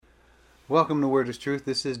Welcome to Word is Truth.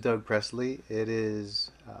 This is Doug Presley. It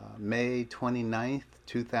is May 29th,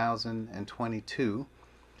 2022.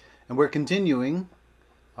 And we're continuing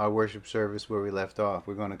our worship service where we left off.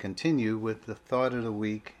 We're going to continue with the thought of the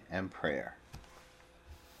week and prayer.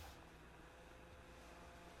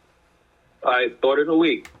 All right, thought of the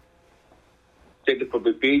week. Take it from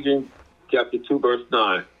Ephesians chapter 2, verse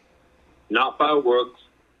 9. Not by works,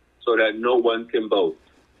 so that no one can boast.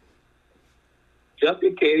 Just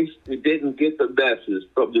in case you didn't get the message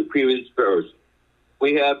from the previous verse,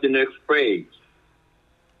 we have the next phrase,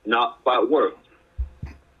 not by works.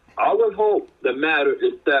 I would hope the matter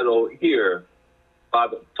is settled here by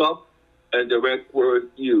the tough and direct words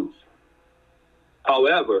used.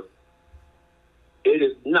 However, it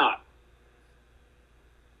is not.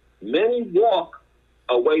 Many walk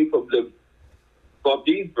away from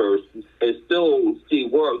these verses and still see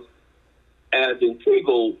works as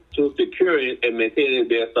integral to securing and maintaining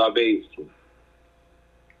their salvation.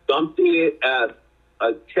 Some see it as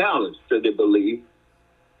a challenge to the belief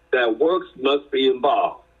that works must be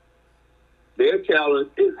involved. Their challenge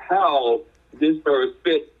is how this verse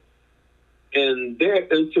fits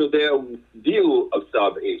into their view of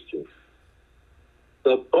salvation.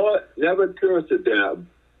 The thought never occurs to them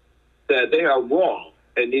that they are wrong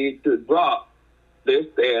and need to drop their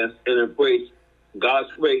stance and embrace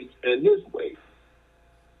God's grace and His way.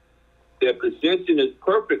 Their position is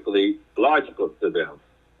perfectly logical to them.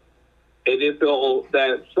 And they feel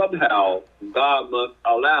that somehow God must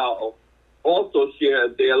allow also share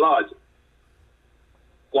their logic.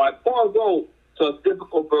 Why Paul wrote such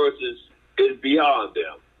difficult verses is beyond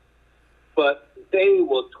them. But they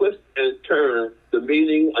will twist and turn the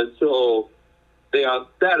meaning until they are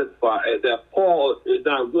satisfied that Paul is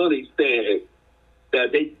not really saying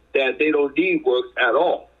that they don't need works at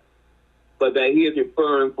all, but that he is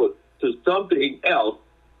referring to something else,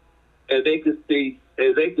 and they can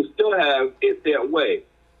still have it their way.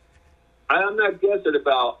 I am not guessing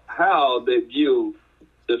about how they view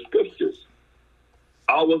the scriptures.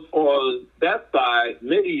 I was on that side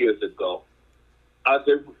many years ago. I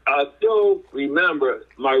still remember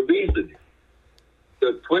my reasoning,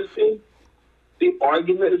 the twisting, the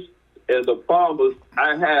arguments, and the problems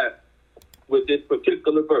I had with this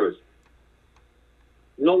particular verse.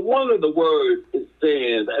 No wonder the word is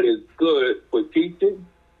saying that it's good for teaching,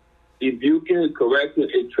 rebuking, correcting,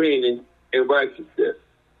 and training in righteousness.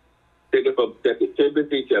 Take it from 2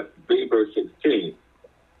 Timothy chapter 3, verse 16.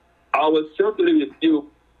 I was simply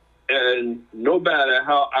rebuked, and no matter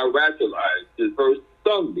how I rationalized this verse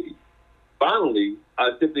stung me, finally,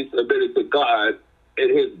 I simply submitted to God in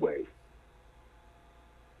His way.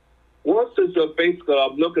 Once it's basically,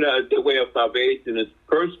 I'm looking at it, their way of salvation is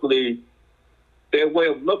personally their way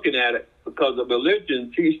of looking at it, because the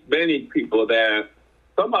religion teaches many people that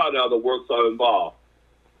somehow or other works are involved.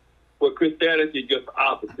 Where Christianity is just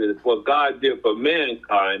opposite. It's what God did for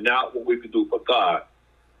mankind, not what we could do for God.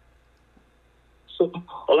 So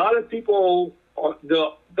a lot of people,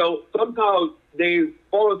 somehow they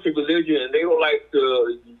fall into religion and they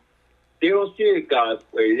don't see it God's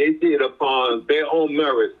way. They see it upon their own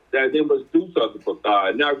merit, that they must do something for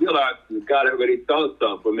God. Now realize that God already done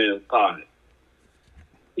something for mankind.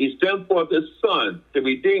 He sent forth His Son to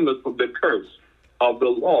redeem us from the curse of the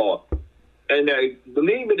law. And that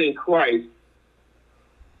believing in Christ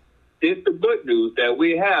is the good news that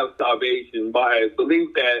we have salvation by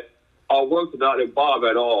belief that our works are not involved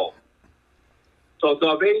at all. So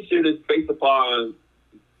salvation is based upon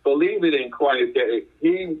believing in Christ, that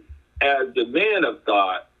He, as the man of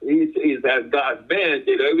God, He's as God's man,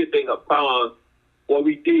 did everything upon what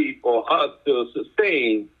we need for us to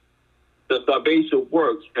sustain the salvation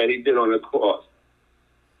works that He did on the cross.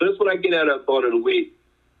 So this is what I get at the thought of the week.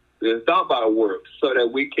 It's not by works, so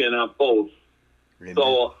that we cannot boast. Amen.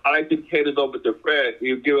 So I like to hand it over to Fred.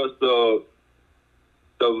 You give us the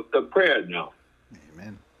prayer now.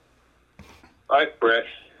 Amen. All right, Fred.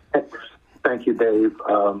 Thank you, Dave.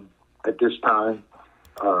 At this time,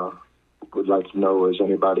 would like to know, is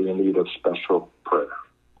anybody in need of special prayer?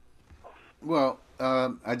 Well,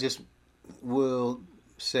 I just will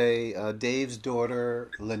say Dave's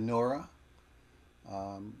daughter, Lenora,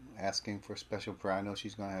 asking for special prayer. I know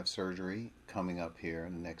she's going to have surgery coming up here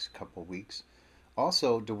in the next couple of weeks.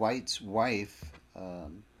 Also, Dwight's wife,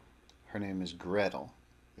 her name is Gretel.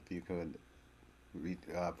 If you could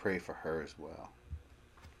pray for her as well.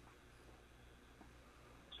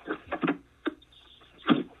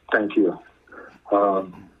 Thank you.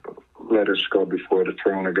 Let us go before the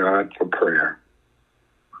throne of God for prayer.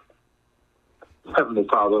 Heavenly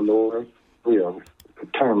Father, Lord, we are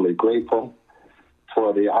eternally grateful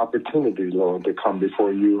for the opportunity, Lord, to come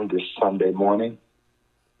before you this Sunday morning.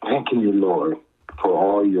 Thanking you, Lord, for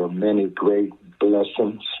all your many great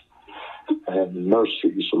blessings and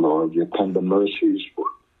mercies, Lord, your tender mercies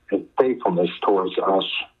and faithfulness towards us,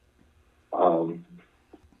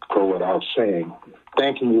 go without saying.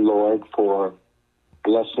 Thanking you, Lord, for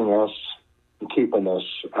blessing us and keeping us.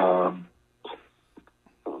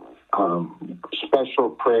 Special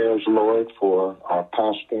prayers, Lord, for our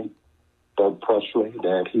pastor, Doug Presley,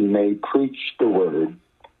 that he may preach the word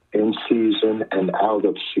in season and out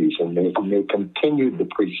of season. May he may continue to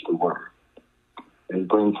preach the word and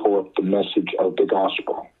bring forth the message of the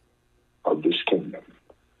gospel of this kingdom.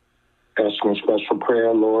 Asking special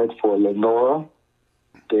prayer, Lord, for Lenora,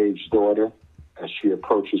 Dave's daughter, as she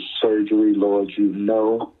approaches surgery. Lord, you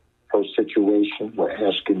know her situation. We're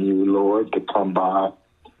asking you, Lord, to come by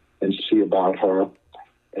and see about her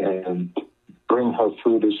and bring her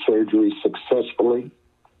through the surgery successfully.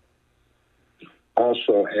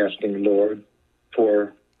 Also asking, Lord,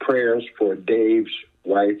 for prayers for Dave's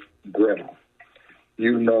wife, Greta.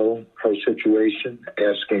 You know her situation,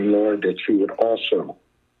 asking, Lord, that you would also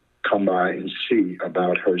come by and see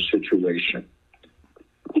about her situation.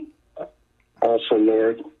 Also,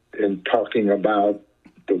 Lord, in talking about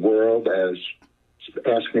the world, as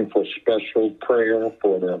asking for special prayer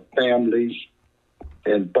for the families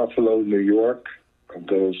in Buffalo, New York, of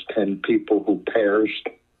those 10 people who perished.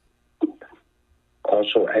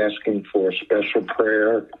 Also asking for special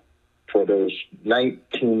prayer for those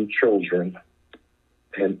 19 children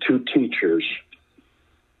and 2 teachers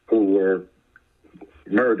who were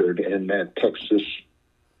murdered in that Texas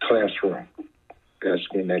classroom,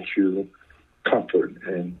 asking that you comfort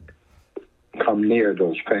and come near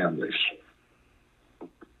those families.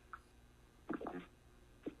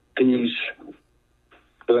 These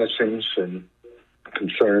blessings and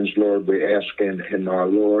concerns, Lord, we ask in our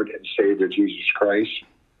Lord and Savior Jesus Christ's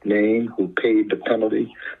name, who paid the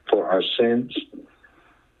penalty for our sins.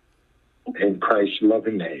 In Christ's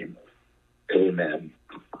loving name, amen.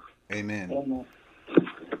 Amen. Amen.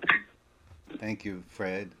 Thank you,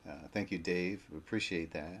 Fred. Thank you, Dave. We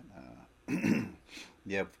appreciate that.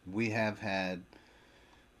 Yep, we have had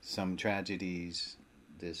some tragedies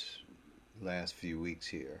this last few weeks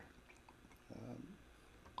here.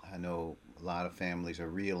 I know a lot of families are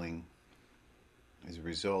reeling as a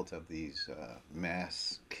result of these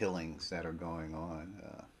mass killings that are going on.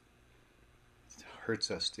 It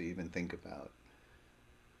hurts us to even think about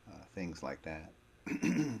things like that.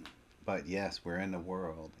 But yes, we're in the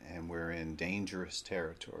world and we're in dangerous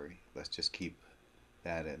territory. Let's just keep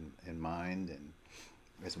that in mind, and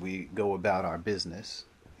as we go about our business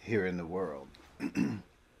here in the world.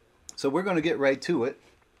 So we're going to get right to it.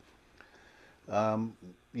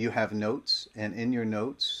 You have notes, and in your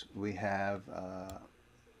notes we have,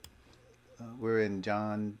 we're in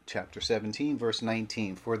John chapter 17, verse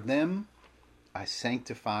 19. For them I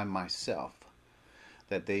sanctify myself,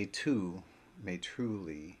 that they too may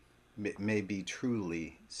be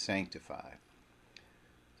truly sanctified.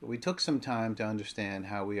 So we took some time to understand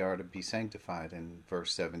how we are to be sanctified in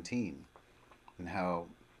verse 17, and how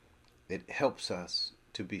it helps us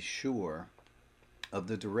to be sure of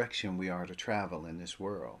the direction we are to travel in this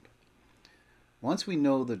world. Once we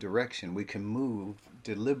know the direction, we can move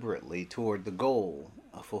deliberately toward the goal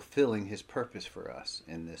of fulfilling His purpose for us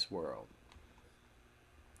in this world.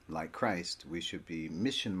 Like Christ, we should be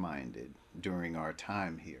mission-minded during our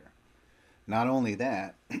time here. Not only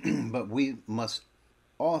that, but we must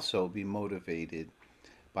also be motivated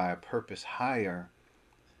by a purpose higher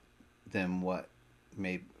than what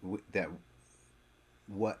may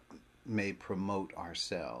promote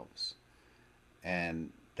ourselves,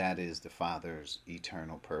 and that is the Father's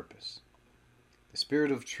eternal purpose. The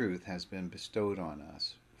Spirit of truth has been bestowed on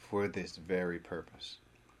us for this very purpose.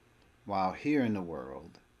 While here in the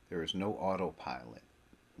world there is no autopilot,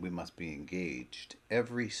 we must be engaged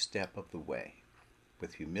every step of the way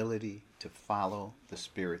with humility to follow the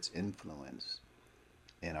Spirit's influence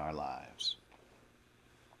in our lives.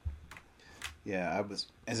 Yeah,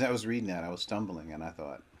 as I was reading that, I was stumbling, and I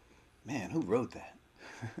thought, man, who wrote that?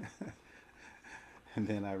 And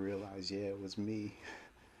then I realized, yeah, it was me.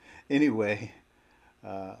 Anyway,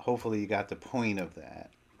 hopefully you got the point of that.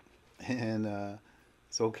 And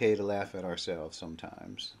it's okay to laugh at ourselves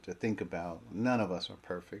sometimes, to think about none of us are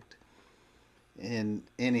perfect. In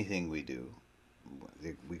anything we do,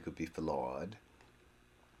 we could be flawed.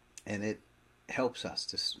 And it helps us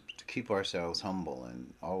to keep ourselves humble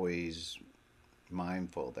and always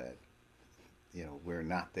mindful that, we're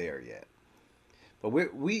not there yet. But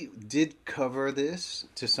we did cover this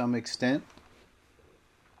to some extent.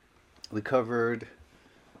 We covered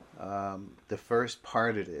The first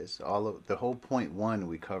part of this, the whole point one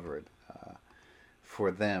we covered. For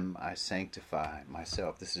them I sanctify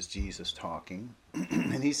myself. This is Jesus talking.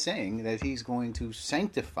 And he's saying that he's going to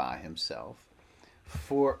sanctify himself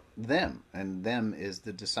for them. And them is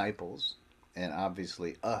the disciples, and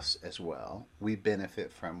obviously us as well. We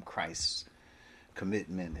benefit from Christ's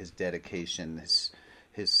commitment, his dedication,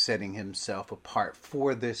 his setting himself apart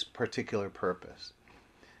for this particular purpose.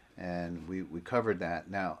 And we covered that.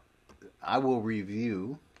 Now, I will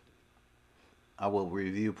review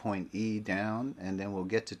point E down, and then we'll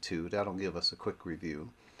get to 2. That'll give us a quick review.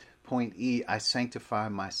 Point E, I sanctify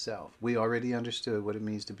myself. We already understood what it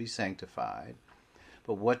means to be sanctified,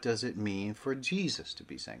 but what does it mean for Jesus to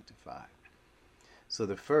be sanctified? So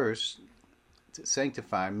the first, to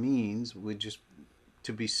sanctify means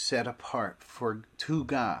to be set apart to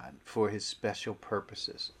God for his special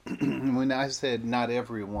purposes. When I said not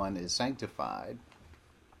everyone is sanctified,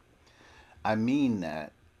 I mean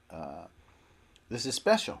that this is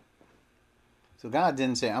special. So God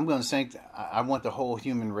didn't say, I'm going to I want the whole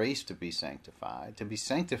human race to be sanctified. To be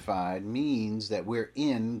sanctified means that we're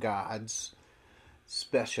in God's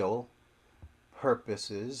special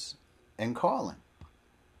purposes and calling.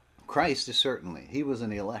 Christ is certainly, he was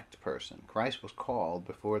an elect person. Christ was called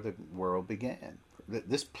before the world began.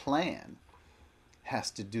 This plan has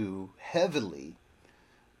to do heavily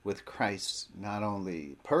with Christ's not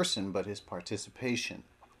only person, but his participation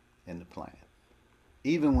in the plan.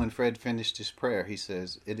 Even when Fred finished his prayer, he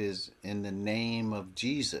says, it is in the name of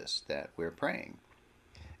Jesus that we're praying.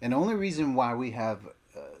 And the only reason why we have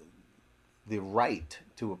the right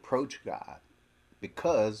to approach God,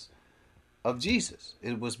 because of Jesus.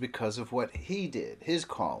 It was because of what he did, his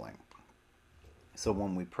calling. So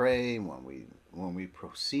when we pray, when we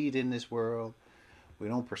proceed in this world, we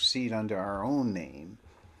don't proceed under our own name.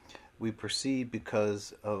 We proceed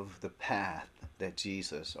because of the path that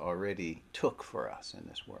Jesus already took for us in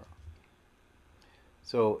this world.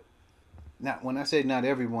 So, now when I say not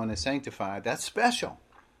everyone is sanctified, that's special.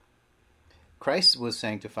 Christ was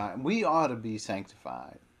sanctified. We ought to be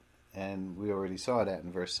sanctified. And we already saw that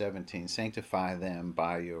in verse 17. Sanctify them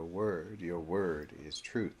by your word. Your word is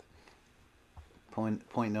truth.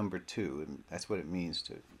 Point number 2, and that's what it means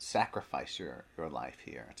to sacrifice your life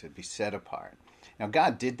here, to be set apart. Now,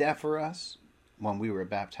 God did that for us when we were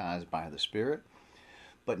baptized by the Spirit.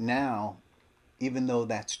 But now, even though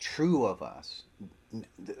that's true of us,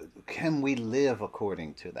 can we live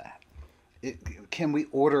according to that? Can we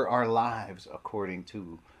order our lives according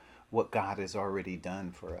to what God has already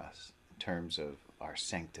done for us in terms of our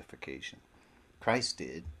sanctification? Christ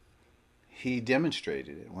did. He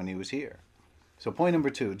demonstrated it when he was here. So point number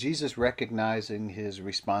 2, Jesus, recognizing his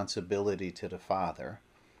responsibility to the Father,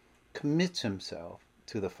 commits himself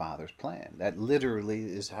to the Father's plan. That literally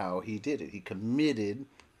is how he did it. He committed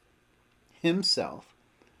himself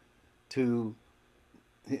to,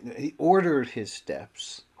 he ordered his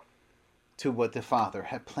steps to what the Father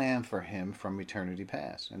had planned for him from eternity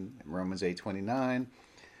past. And Romans 8:29,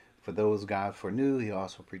 for those God foreknew, he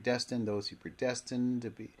also predestined. Those he predestined to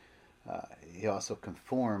be, he also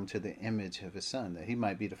conformed to the image of his Son, that he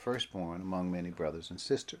might be the firstborn among many brothers and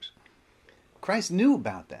sisters. Christ knew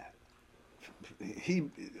about that.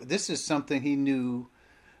 This is something he knew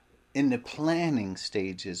in the planning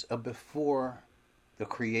stages of before the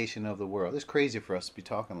creation of the world. It's crazy for us to be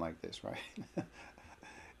talking like this, right?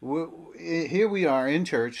 Here we are in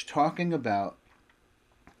church talking about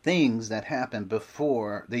things that happened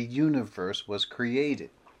before the universe was created.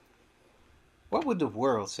 What would the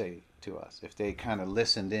world say to us if they kind of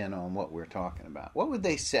listened in on what we're talking about? What would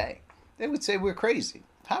they say? They would say we're crazy.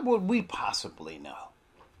 How would we possibly know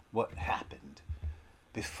what happened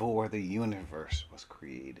before the universe was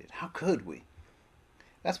created? How could we?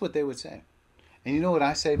 That's what they would say. And you know what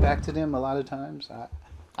I say back to them a lot of times?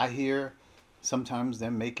 I hear sometimes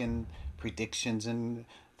them making predictions and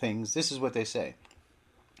things. This is what they say.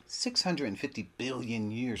 650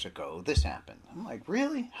 billion years ago, this happened. I'm like,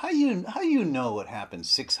 really? How you know what happened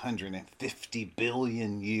 650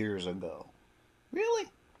 billion years ago? Really?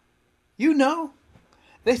 You know?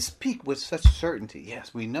 They speak with such certainty.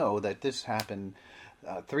 Yes, we know that this happened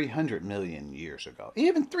 300 million years ago.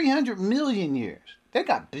 Even 300 million years. They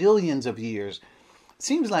got billions of years. It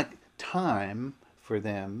seems like time for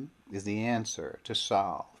them is the answer to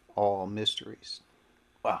solve all mysteries.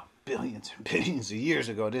 Wow, billions and billions of years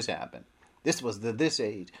ago this happened. This was this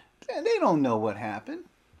age. And they don't know what happened.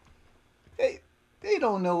 They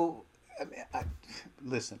don't know. I mean,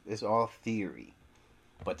 listen, it's all theory.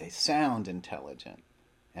 But they sound intelligent.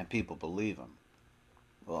 And people believe them.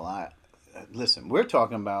 Well, listen, we're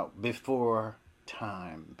talking about before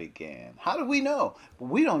time began. How do we know?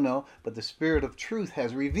 We don't know, but the Spirit of truth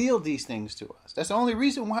has revealed these things to us. That's the only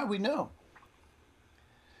reason why we know.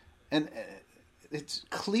 And it's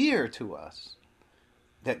clear to us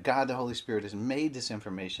that God, the Holy Spirit, has made this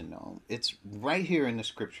information known. It's right here in the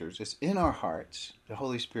Scriptures. It's in our hearts. The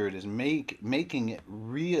Holy Spirit is making it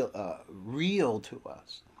real to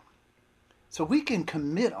us. So we can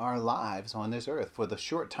commit our lives on this earth for the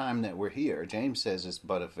short time that we're here. James says it's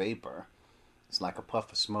but a vapor. It's like a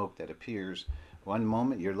puff of smoke that appears. One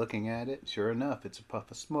moment you're looking at it, sure enough, it's a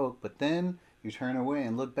puff of smoke. But then you turn away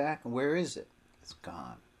and look back, and where is it? It's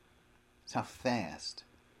gone. It's how fast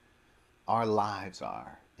our lives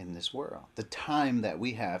are in this world. The time that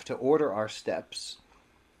we have to order our steps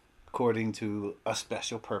according to a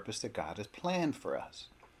special purpose that God has planned for us.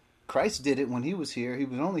 Christ did it when he was here. He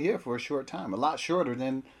was only here for a short time, a lot shorter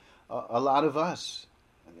than a lot of us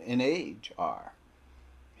in age are.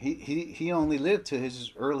 He only lived to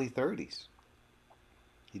his early 30s.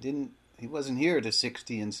 He wasn't here to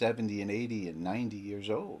 60 and 70 and 80 and 90 years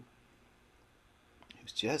old. He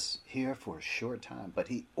was just here for a short time, but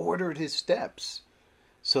he ordered his steps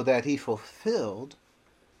so that he fulfilled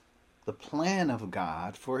the plan of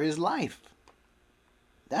God for his life.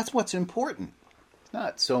 That's what's important. It's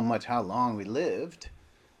not so much how long we lived.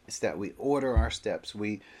 It's that we order our steps.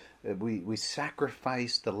 We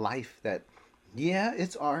sacrifice the life that,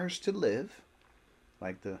 it's ours to live.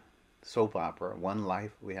 Like the soap opera, one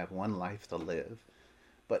life, we have one life to live.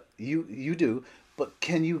 But you do. But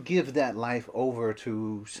can you give that life over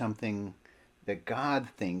to something that God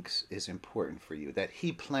thinks is important for you, that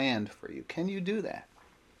he planned for you? Can you do that?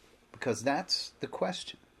 Because that's the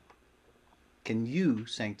question. Can you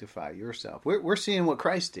sanctify yourself? We're seeing what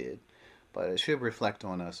Christ did, but it should reflect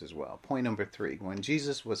on us as well. Point number 3. When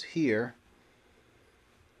Jesus was here,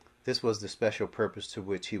 this was the special purpose to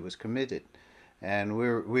which he was committed. And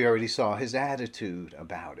we already saw his attitude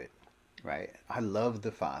about it, right? I love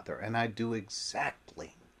the Father, and I do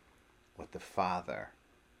exactly what the Father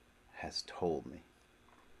has told me.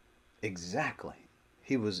 Exactly.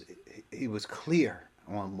 He was clear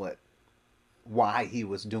on why he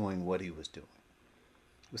was doing what he was doing.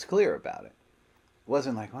 He was clear about it. It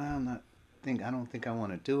wasn't like, well, I don't think I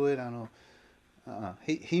want to do it.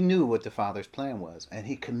 He knew what the Father's plan was, and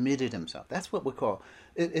he committed himself. That's what we call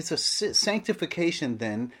it's a sanctification.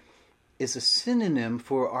 Then is a synonym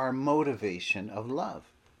for our motivation of love.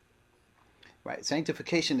 Right?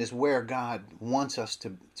 Sanctification is where God wants us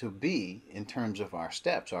to be in terms of our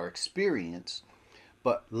steps, our experience.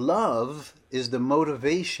 But love is the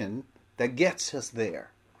motivation that gets us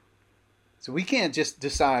there. So we can't just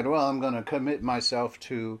decide, well, I'm going to commit myself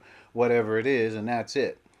to whatever it is, and that's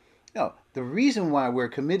it. No, the reason why we're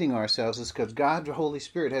committing ourselves is because God, the Holy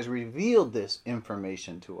Spirit, has revealed this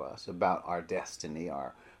information to us about our destiny,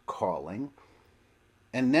 our calling.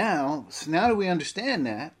 And now that we understand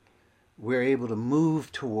that, we're able to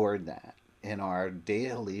move toward that in our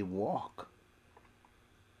daily walk.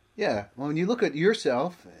 Yeah, when you look at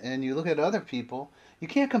yourself and you look at other people, you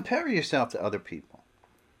can't compare yourself to other people.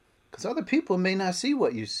 Because other people may not see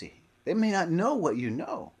what you see. They may not know what you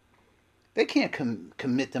know. They can't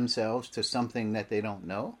commit themselves to something that they don't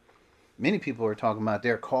know. Many people are talking about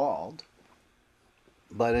they're called.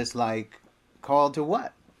 But it's like, called to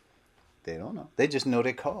what? They don't know. They just know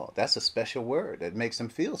they're called. That's a special word that makes them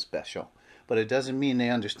feel special. But it doesn't mean they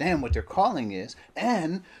understand what their calling is.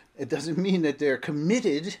 And it doesn't mean that they're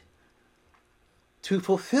committed to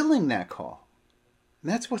fulfilling that call.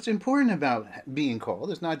 And that's what's important about being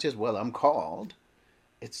called. It's not just, well, I'm called.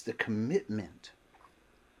 It's the commitment.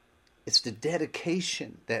 It's the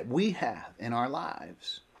dedication that we have in our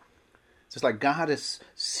lives. It's just like God has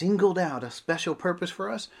singled out a special purpose for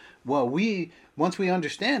us. Well, once we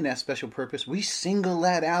understand that special purpose, we single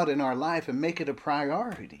that out in our life and make it a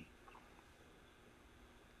priority.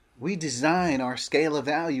 We design our scale of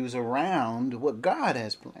values around what God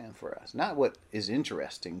has planned for us, not what is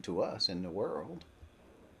interesting to us in the world.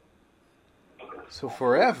 So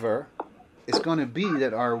forever, it's going to be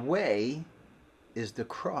that our way is the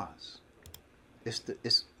cross.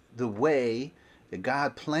 It's the way that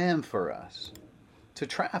God planned for us to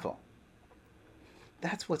travel.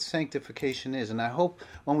 That's what sanctification is. And I hope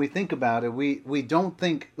when we think about it, we don't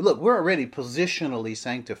think, look, we're already positionally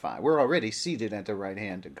sanctified. We're already seated at the right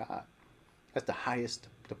hand of God. That's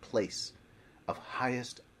the place of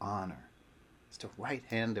highest honor. It's the right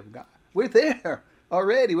hand of God. We're there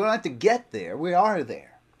already. We don't have to get there. We are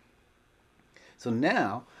there. So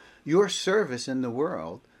now, your service in the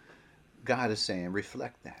world, God is saying,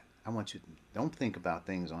 reflect that. I want you to don't think about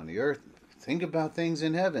things on the earth. Think about things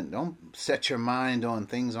in heaven. Don't set your mind on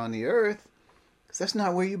things on the earth. Because that's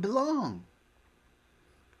not where you belong.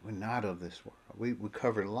 We're not of this world. We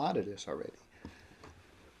covered a lot of this already.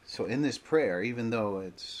 So in this prayer, even though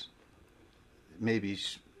it's maybe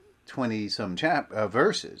 20-some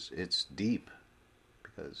verses, it's deep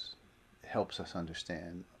because it helps us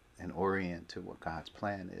understand and orient to what God's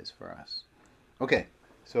plan is for us. Okay,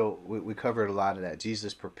 so we covered a lot of that.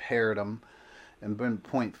 Jesus prepared them. And then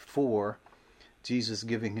point 4, Jesus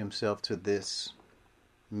giving himself to this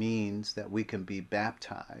means that we can be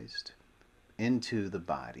baptized into the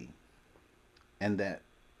body, and that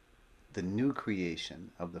the new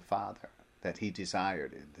creation of the Father that he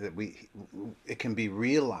desired, that it can be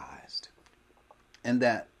realized, and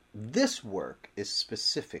that this work is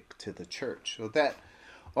specific to the church. So that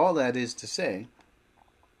all that is to say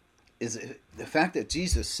is the fact that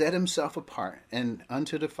Jesus set himself apart and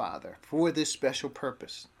unto the Father for this special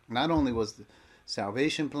purpose. Not only was the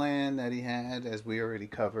salvation plan that he had, as we already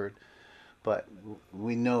covered, but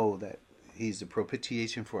we know that he's the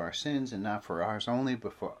propitiation for our sins, and not for ours only,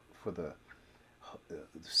 but for the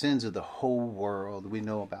sins of the whole world. We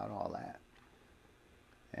know about all that.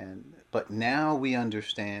 But now we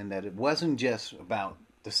understand that it wasn't just about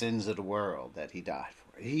the sins of the world that he died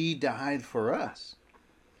for. He died for us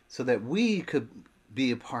so that we could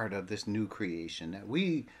be a part of this new creation, that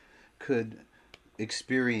we could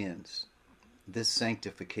experience this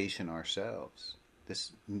sanctification ourselves,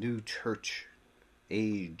 this new church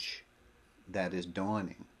age that is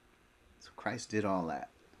dawning. So Christ did all that.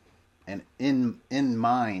 And in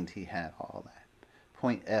mind, he had all that.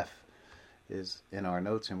 Point F is in our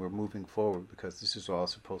notes, and we're moving forward because this is all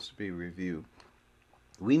supposed to be review.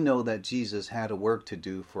 We know that Jesus had a work to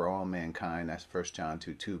do for all mankind. That's 1 John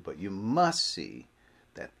 2:2. But you must see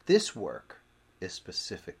that this work is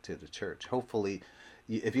specific to the church. Hopefully,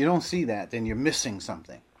 if you don't see that, then you're missing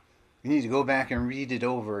something. You need to go back and read it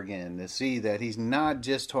over again to see that he's not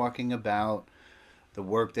just talking about the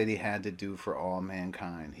work that he had to do for all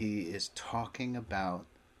mankind. He is talking about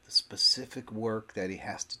the specific work that he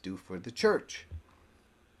has to do for the church.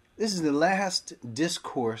 This is the last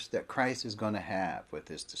discourse that Christ is going to have with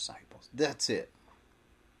his disciples. That's it.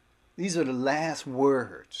 These are the last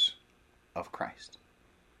words of Christ.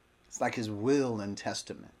 It's like his will and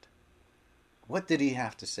testament. What did he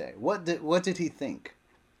have to say? What did he think?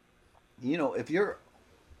 You know, if you're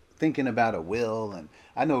thinking about a will, and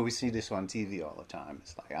I know we see this on TV all the time.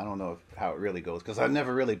 It's like, I don't know how it really goes, because I've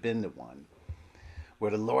never really been to one,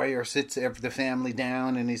 where the lawyer sits the family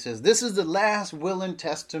down and he says, this is the last will and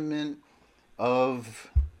testament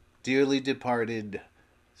of dearly departed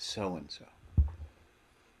so-and-so.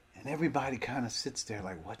 And everybody kind of sits there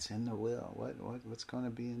like, what's in the will? What's going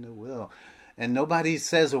to be in the will? And nobody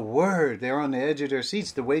says a word. They're on the edge of their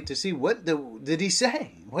seats to wait to see what did he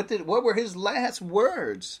say? What were his last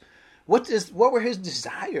words? What were his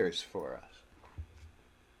desires for us?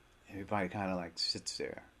 Everybody kind of like sits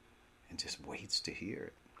there and just waits to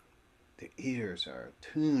hear it. Their ears are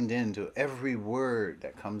tuned into every word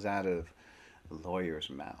that comes out of the lawyer's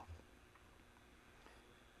mouth.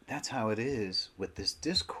 That's how it is with this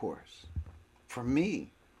discourse. For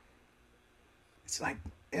me, it's like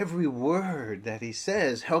every word that he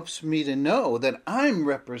says helps me to know that I'm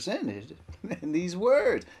represented in these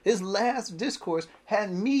words. His last discourse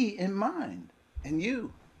had me in mind, and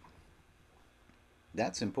you.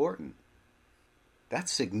 That's important.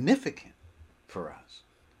 That's significant for us.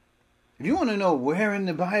 If you want to know where in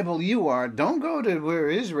the Bible you are, don't go to where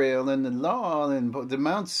Israel and the law and the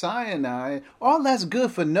Mount Sinai. All that's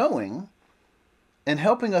good for knowing and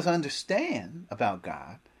helping us understand about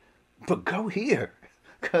God. But go here,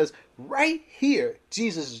 because right here,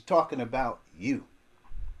 Jesus is talking about you.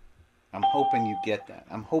 I'm hoping you get that.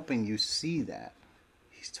 I'm hoping you see that.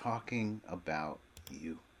 He's talking about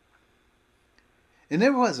you. And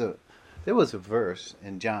there was a verse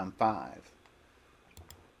in John 5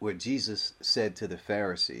 where Jesus said to the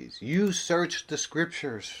Pharisees, you searched the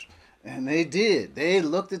scriptures. And they did. They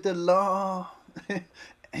looked at the law.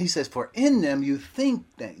 He says, for in them you think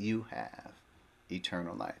that you have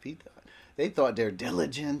eternal life. They thought their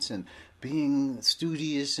diligence and being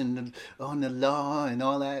studious and on the law and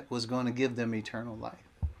all that was going to give them eternal life.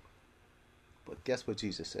 But guess what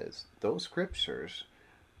Jesus says? Those scriptures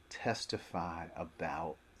testify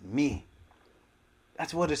about me.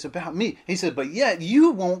 That's what it's about, me. He said, but yet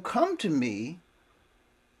you won't come to me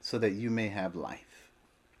so that you may have life.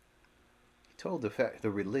 He told the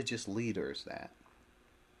religious leaders that.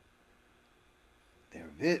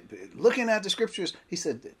 They're looking at the scriptures. He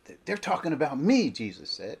said, they're talking about me, Jesus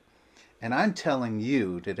said. And I'm telling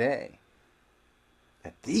you today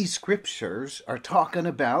that these scriptures are talking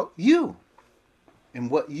about you and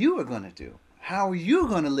what you are going to do, How are you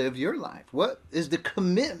going to live your life? What is the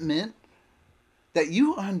commitment that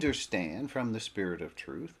you understand from the Spirit of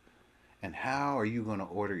truth? And how are you going to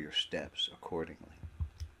order your steps accordingly?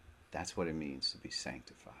 That's what it means to be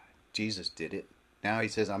sanctified. Jesus did it. Now he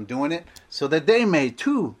says, I'm doing it so that they may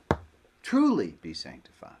too truly be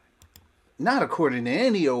sanctified. Not according to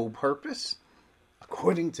any old purpose,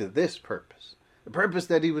 according to this purpose. The purpose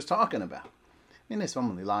that he was talking about. And it's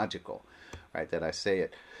only logical, right, that I say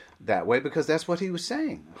it that way, because that's what he was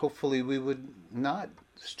saying. Hopefully we would not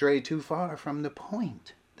stray too far from the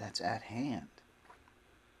point that's at hand.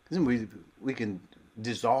 We can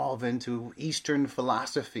dissolve into Eastern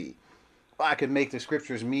philosophy. Well, I could make the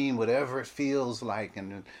scriptures mean whatever it feels like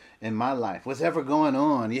in my life. Whatever going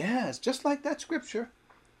on. Yeah, it's just like that scripture.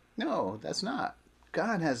 No, that's not.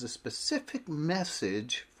 God has a specific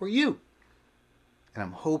message for you. And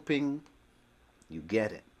I'm hoping you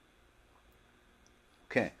get it.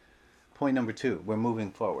 Okay, point number 2. We're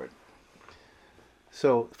moving forward.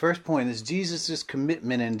 So, first point is Jesus'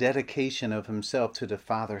 commitment and dedication of himself to the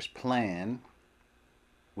Father's plan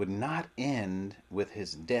would not end with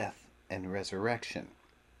his death and resurrection.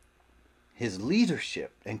 His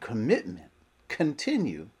leadership and commitment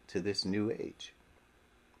continue to this new age.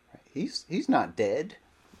 He's not dead.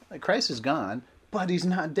 Christ is gone, but he's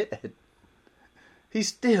not dead. He's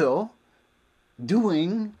still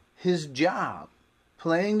doing his job,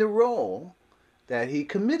 playing the role that he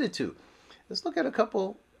committed to. Let's look at a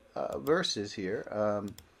couple verses here.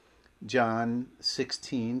 John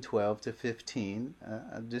 16:12-15.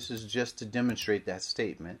 This is just to demonstrate that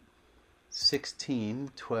statement.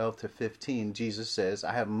 16:12-15, Jesus says,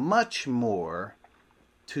 I have much more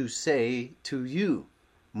to say to you,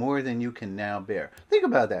 more than you can now bear. Think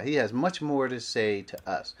about that. He has much more to say to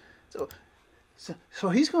us. So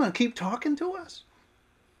he's going to keep talking to us?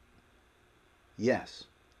 Yes.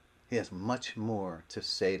 He has much more to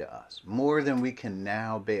say to us, more than we can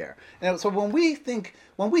now bear. And so when we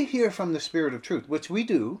hear from the Spirit of truth, which we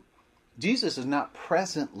do, Jesus is not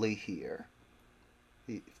presently here.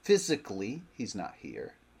 Physically, he's not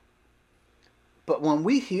here. But when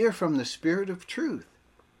we hear from the Spirit of truth,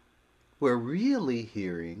 we're really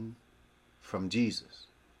hearing from Jesus.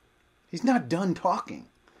 He's not done talking,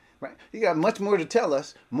 right? He got much more to tell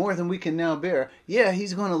us, more than we can now bear. Yeah,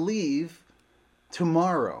 he's going to leave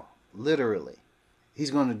tomorrow, literally.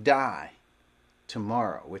 He's going to die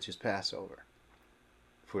tomorrow, which is Passover,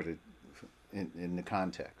 in the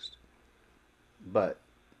context. But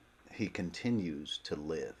he continues to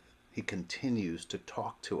live. He continues to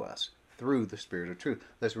talk to us through the Spirit of truth.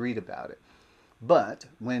 Let's read about it. But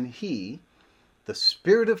when the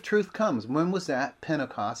Spirit of truth comes, when was that?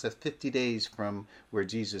 Pentecost, that's 50 days from where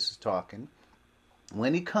Jesus is talking.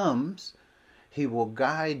 When he comes, he will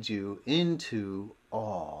guide you into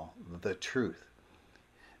all the truth.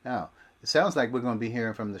 Now, it sounds like we're going to be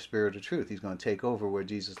hearing from the Spirit of truth. He's going to take over where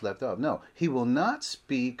Jesus left off. No, he will not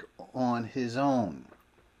speak on his own.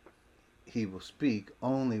 He will speak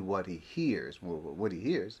only what he hears. Well, what he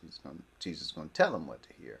hears, Jesus is going to tell him what to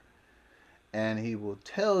hear. And he will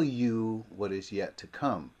tell you what is yet to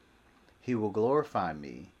come. He will glorify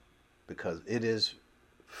me, because it is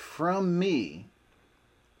from me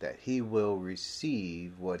that he will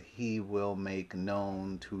receive what he will make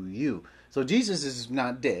known to you. So Jesus is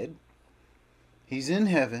not dead. He's in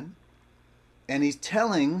heaven, and he's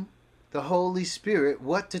telling the Holy Spirit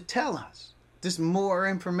what to tell us. This more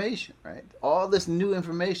information, right? All this new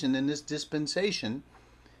information in this dispensation,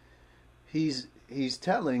 he's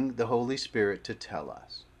telling the Holy Spirit to tell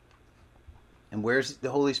us. And where's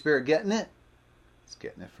the Holy Spirit getting it? It's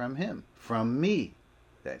getting it from him, from me,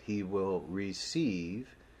 that he will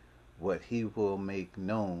receive what he will make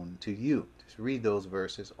known to you. Just read those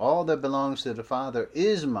verses. All that belongs to the Father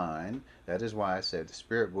is mine. That is why I said the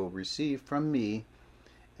Spirit will receive from me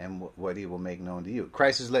and what he will make known to you.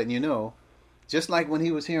 Christ is letting you know, just like when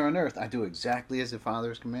he was here on earth, I do exactly as the Father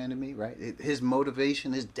has commanded me, right? His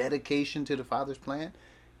motivation, his dedication to the Father's plan,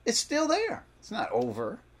 it's still there. It's not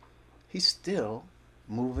over. He's still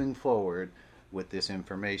moving forward with this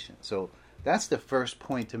information. So that's the first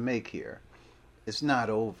point to make here. It's not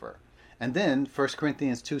over. And then 1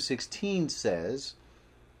 Corinthians 2:16 says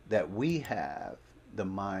that we have the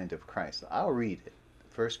mind of Christ. I'll read it.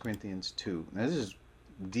 1 Corinthians 2. Now this is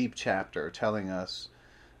a deep chapter telling us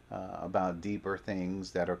about deeper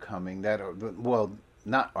things that are coming, that are, well,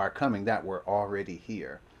 not are coming, that were already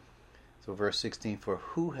here. So verse 16, for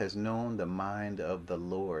who has known the mind of the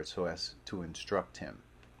Lord so as to instruct him?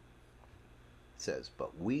 It says,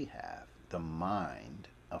 but we have the mind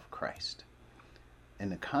of Christ. In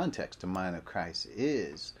the context, the mind of Christ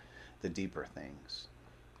is the deeper things.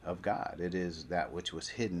 of God. It is that which was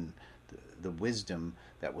hidden, the wisdom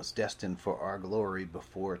that was destined for our glory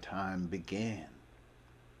before time began.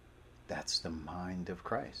 That's the mind of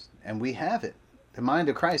Christ. And we have it. The mind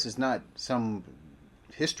of Christ is not some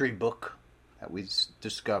history book that we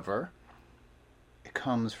discover. It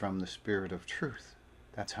comes from the Spirit of truth.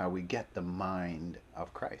 That's how we get the mind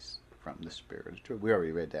of Christ, from the Spirit of truth. We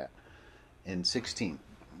already read that in 16,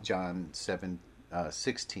 John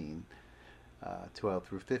 16, 12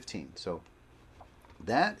 through 15. So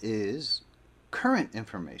that is current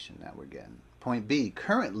information that we're getting. Point B,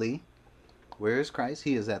 currently, where is Christ?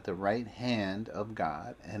 He is at the right hand of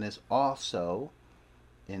God and is also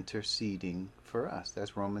interceding for us.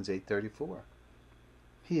 That's Romans 8:34.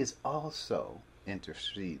 He is also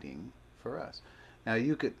interceding for us. Now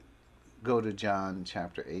you could go to John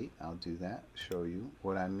chapter 8. I'll do that. Show you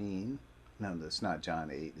what I mean. No, that's not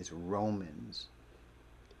John 8. It's Romans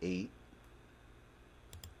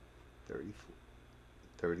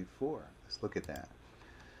 8:34. Let's look at that.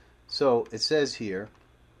 So it says here,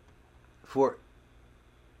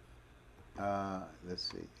 let's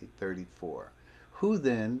see, 8:34. Who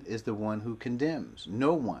then is the one who condemns?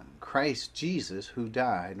 No one. Christ Jesus, who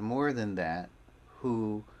died, more than that,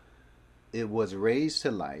 who it was raised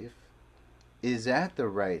to life, is at the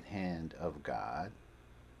right hand of God,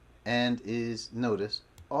 and is, notice,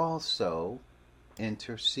 also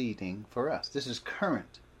interceding for us. This is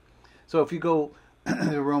current. So if you go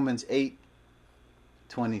to Romans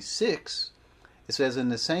 8:26, it says, in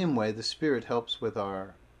the same way the Spirit helps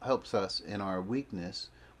us in our weakness.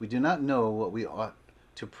 We do not know what we ought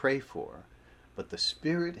to pray for, but the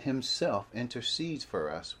Spirit himself intercedes for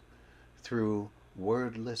us through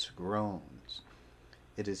wordless groans.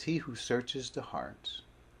 It is he who searches the hearts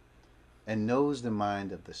and knows the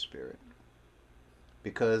mind of the Spirit,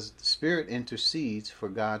 because the Spirit intercedes for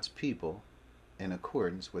God's people in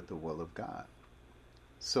accordance with the will of God.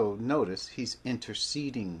 So notice, he's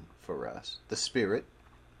interceding for us, the Spirit.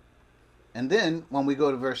 And then when we go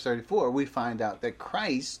to verse 34, we find out that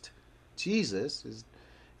Christ, Jesus,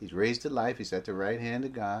 he's raised to life, he's at the right hand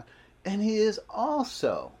of God, and he is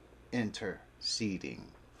also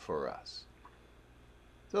interceding for us.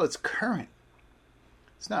 So it's current.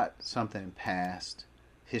 It's not something past,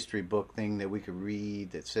 history book thing that we could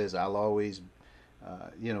read that says, I'll always,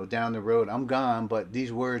 down the road, I'm gone, but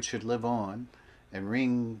these words should live on and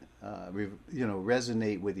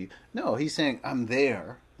resonate with you. No, he's saying, I'm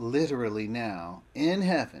there, literally now, in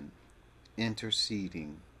heaven,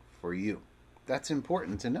 interceding for you. That's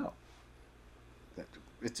important to know.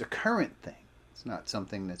 It's a current thing. It's not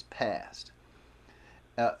something that's past.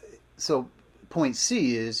 So point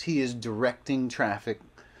C is he is directing traffic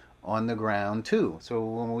on the ground too. So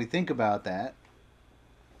when we think about that,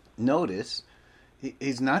 notice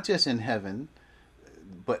he's not just in heaven,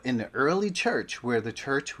 but in the early church, where the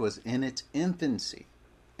church was in its infancy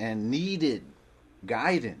and needed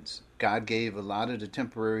guidance. God gave a lot of the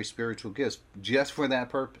temporary spiritual gifts just for that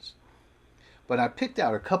purpose. But I picked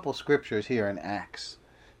out a couple scriptures here in Acts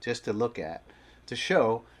just to look at, to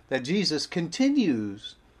show that Jesus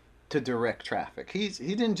continues to direct traffic. He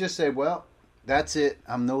didn't just say, well, that's it,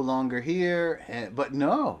 I'm no longer here. But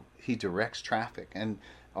no, he directs traffic. And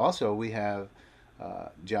also we have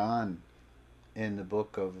John in the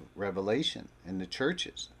book of Revelation in the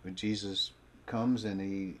churches, when Jesus comes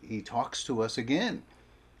and he talks to us again.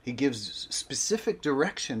 He gives specific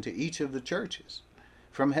direction to each of the churches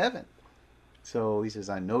from heaven. So he says,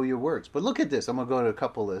 I know your works. But look at this. I'm going to go to a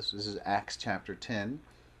couple of this. This is Acts chapter 10.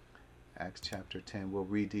 Acts chapter 10. We'll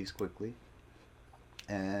read these quickly.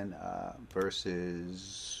 And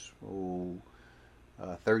verses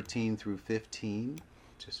 13 through 15.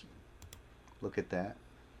 Just look at that.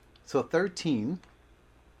 So 13,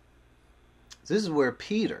 this is where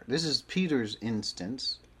this is Peter's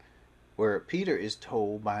instance, where Peter is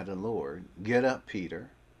told by the Lord, get up,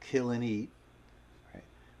 Peter, kill and eat. Right?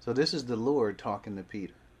 So this is the Lord talking to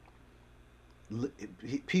Peter.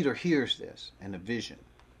 Peter hears this in a vision,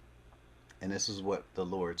 and this is what the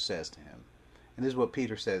Lord says to him. And this is what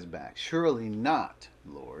Peter says back. Surely not,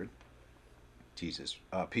 Lord.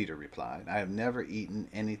 Peter replied, I have never eaten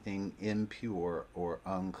anything impure or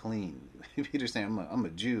unclean. Peter's saying, I'm a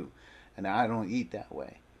Jew, and I don't eat that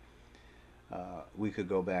way. We could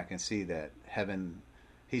go back and see that heaven,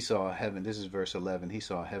 he saw heaven, this is verse 11, he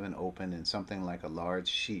saw heaven open and something like a large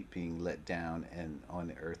sheet being let down and on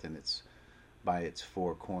the earth, and by its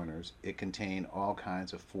four corners. It contained all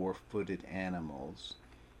kinds of four-footed animals,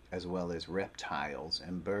 as well as reptiles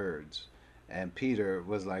and birds. And Peter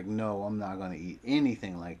was like, no, I'm not going to eat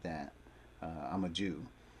anything like that. I'm a Jew.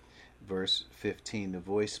 Verse 15, the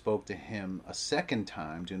voice spoke to him a second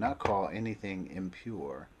time, do not call anything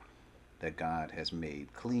impure that God has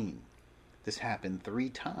made clean. This happened 3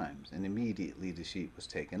 times, and immediately the sheet was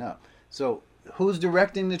taken up. So who's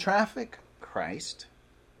directing the traffic? Christ.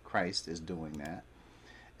 Christ is doing that.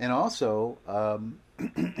 And also,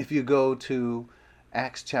 if you go to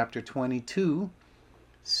Acts chapter 22,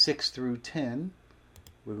 6 through 10,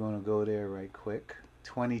 we're going to go there right quick.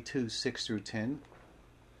 22, 6 through 10.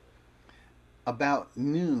 About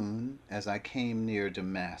noon, as I came near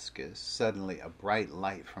Damascus, suddenly a bright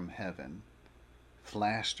light from heaven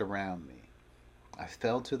flashed around me. I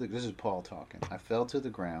fell to the, this is Paul talking, I fell to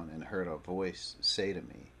the ground and heard a voice say to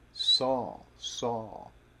me, Saul,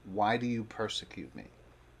 Saul, why do you persecute me?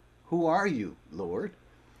 Who are you, Lord?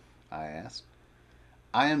 I asked.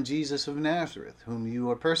 I am Jesus of Nazareth, whom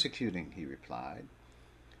you are persecuting, he replied.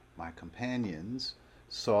 My companions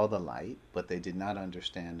saw the light, but they did not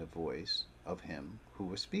understand the voice of him who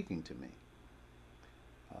was speaking to me.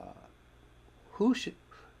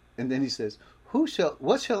 And then he says,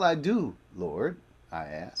 what shall I do, Lord? I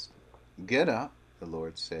asked. Get up, the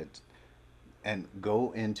Lord said, and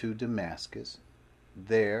go into Damascus.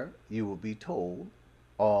 There you will be told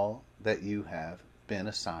all that you have been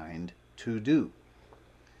assigned to do.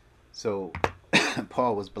 So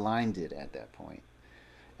Paul was blinded at that point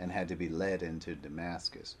and had to be led into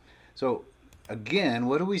Damascus. So again,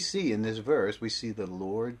 what do we see in this verse? We see the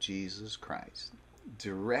Lord Jesus Christ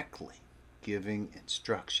directly giving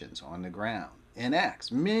instructions on the ground. In Acts,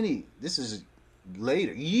 this is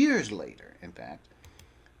later, years later, in fact,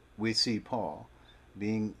 we see Paul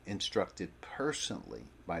being instructed personally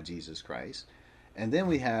by Jesus Christ. And then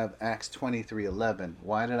we have Acts 23:11.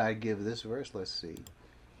 Why did I give this verse? Let's see.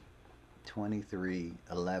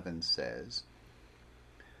 23:11 says,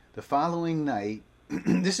 the following night,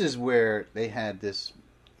 this is where they had this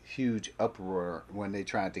huge uproar when they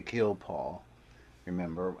tried to kill Paul.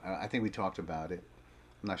 Remember, I think we talked about it.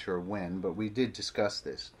 I'm not sure when, but we did discuss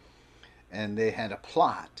this. And they had a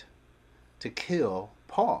plot to kill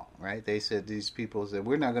Paul, right? They said, these people said,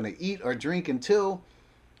 we're not going to eat or drink until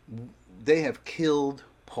they have killed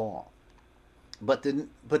Paul. But the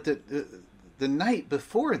night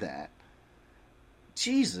before that,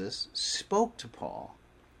 Jesus spoke to Paul,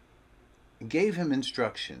 gave him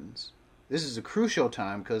instructions. This is a crucial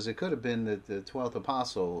time because it could have been that the 12th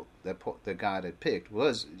apostle that God had picked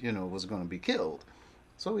was going to be killed.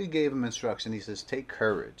 So he gave him instruction. He says, take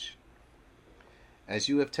courage. As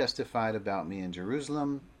you have testified about me in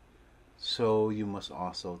Jerusalem, so you must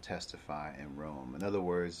also testify in Rome. In other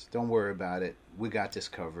words, don't worry about it. We got this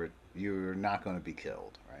covered. You're not going to be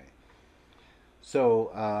killed, right?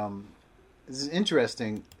 So this is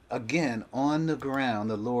interesting. Again, on the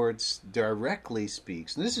ground, the Lord directly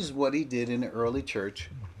speaks. And this is what he did in the early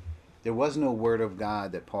church. There was no word of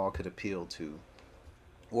God that Paul could appeal to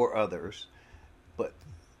or others. But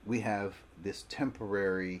we have this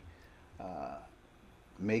temporary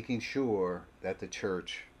making sure that the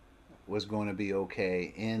church was going to be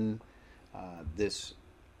okay in this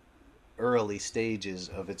early stages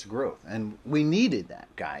of its growth. And we needed that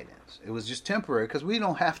guidance. It was just temporary because we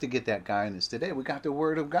don't have to get that guidance today. We got the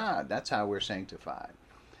Word of God. That's how we're sanctified.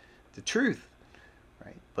 The truth,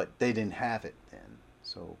 right? But they didn't have it then.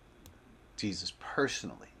 So Jesus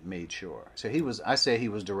personally made sure. So he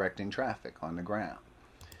was directing traffic on the ground.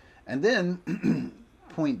 And then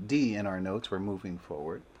point D in our notes, we're moving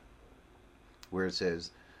forward, where it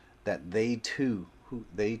says that they too, who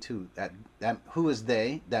is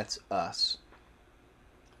they? That's us,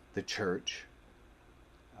 the church.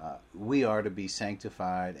 We are to be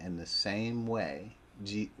sanctified in the same way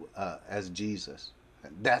as Jesus.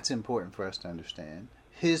 That's important for us to understand.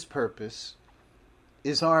 His purpose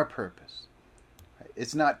is our purpose.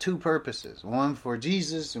 It's not two purposes, one for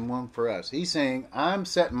Jesus and one for us. He's saying, I'm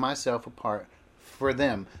setting myself apart for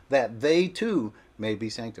them, that they too may be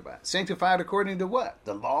sanctified. Sanctified according to what?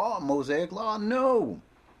 The law, Mosaic law? No.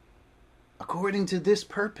 According to this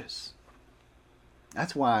purpose.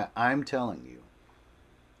 That's why I'm telling you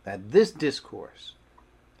that this discourse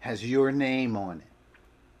has your name on it.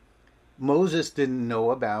 Moses didn't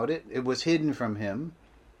know about it. It was hidden from him.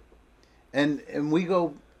 And we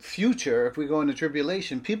go future, if we go into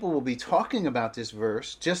tribulation, people will be talking about this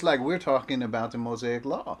verse just like we're talking about the Mosaic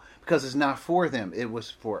law, because it's not for them. It was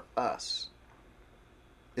for us.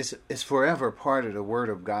 It's forever part of the Word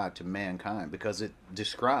of God to mankind because it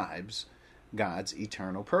describes God's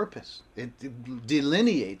eternal purpose. It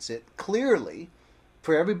delineates it clearly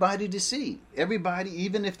for everybody to see. Everybody,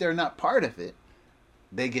 even if they're not part of it,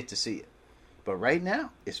 they get to see it. But right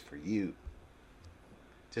now, it's for you.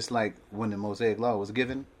 Just like when the Mosaic law was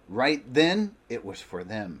given, Right then, it was for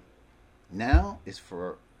them. Now it's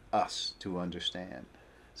for us to understand.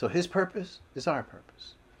 So his purpose is our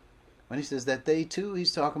purpose. When he says that they too,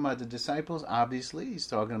 he's talking about the disciples. Obviously, he's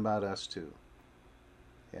talking about us too.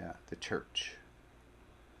 Yeah, the church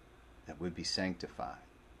that would be sanctified.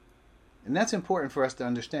 And that's important for us to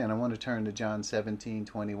understand. I want to turn to John 17,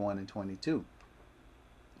 21, and 22.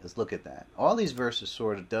 Let's look at that. All these verses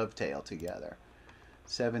sort of dovetail together.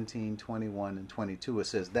 17, 21, and 22. It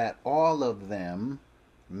says that all of them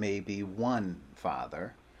may be one,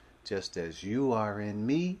 Father, just as you are in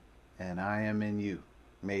me and I am in you.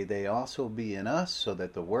 May they also be in us, so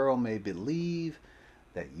that the world may believe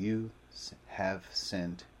that you have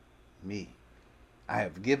sent me. I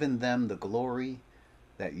have given them the glory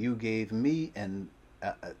that you gave me, and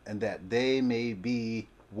that they may be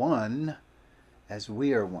one as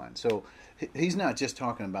we are one. So he's not just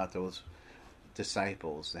talking about those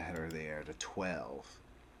disciples that are there, the 12,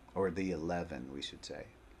 or the 11, we should say.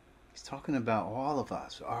 He's talking about all of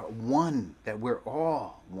us, are one, that we're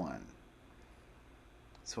all one.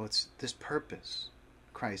 So it's this purpose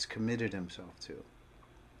Christ committed himself to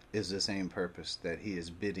is the same purpose that he is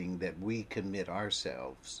bidding that we commit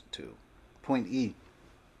ourselves to. Point E.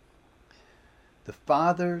 The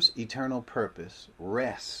Father's eternal purpose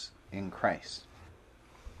rests in Christ.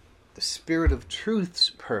 The Spirit of Truth's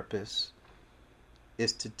purpose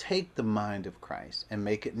is to take the mind of Christ and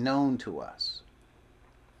make it known to us.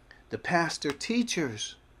 The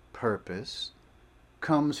pastor-teacher's purpose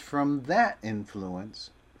comes from that influence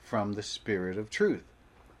from the Spirit of Truth.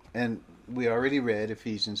 And we already read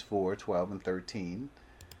Ephesians 4, 12 and 13.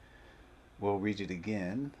 We'll read it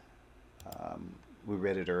again. We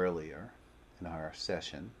read it earlier in our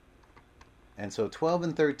session. And so 12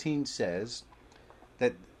 and 13 says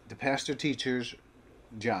that the pastor-teacher's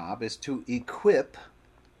job is to equip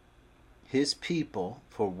his people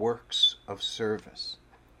for works of service,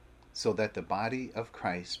 so that the body of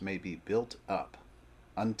Christ may be built up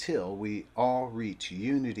until we all reach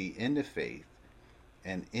unity in the faith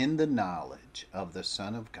and in the knowledge of the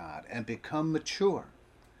Son of God and become mature,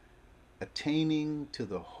 attaining to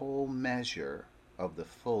the whole measure of the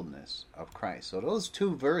fullness of Christ. So those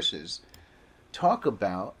two verses talk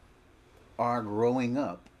about our growing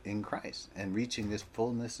up in Christ and reaching this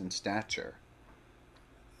fullness and stature.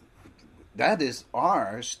 That is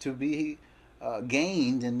ours to be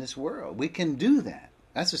gained in this world. We can do that.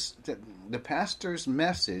 The pastor's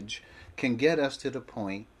message can get us to the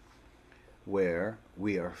point where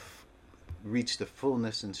we are reach the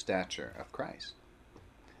fullness and stature of Christ.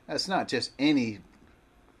 That's not just any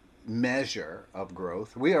measure of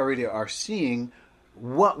growth. We already are seeing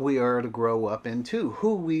what we are to grow up into,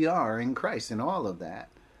 who we are in Christ, and all of that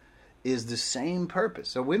is the same purpose.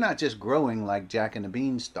 So we're not just growing like Jack and the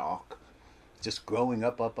Beanstalk, just growing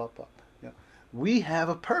up. You know, we have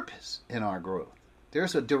a purpose in our growth.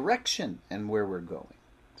 There's a direction in where we're going.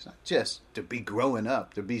 It's not just to be growing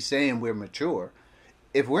up, to be saying we're mature.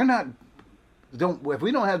 If we don't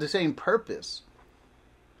have the same purpose,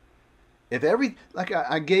 like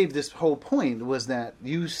I gave this whole point was that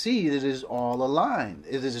you see it is all aligned.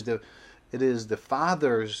 It is the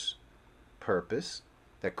Father's purpose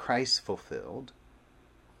that Christ fulfilled,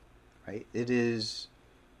 right? It is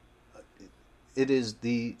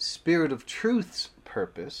the Spirit of Truth's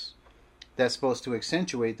purpose that's supposed to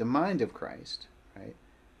accentuate the mind of Christ, right?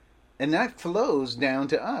 And that flows down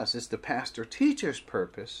to us. It's the pastor-teacher's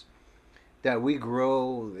purpose that we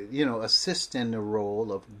grow, assist in the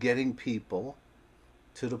role of getting people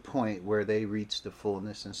to the point where they reach the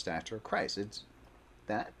fullness and stature of Christ. It's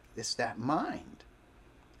that mind.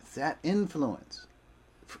 It's that influence.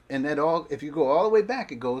 And that all, if you go all the way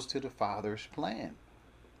back, it goes to the Father's plan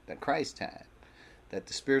that Christ had, that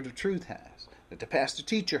the Spirit of Truth has, that the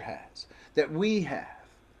pastor-teacher has, that we have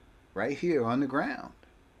right here on the ground.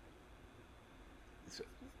 So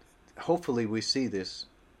hopefully we see this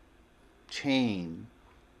chain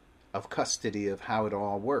of custody of how it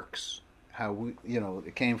all works. How we,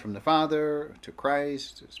 it came from the Father to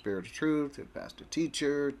Christ, to the Spirit of Truth, to the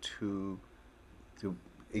pastor-teacher, to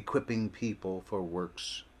equipping people for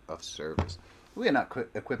works of service. We are not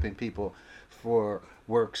equipping people for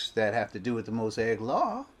works that have to do with the Mosaic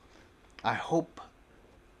Law. I hope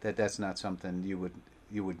that that's not something you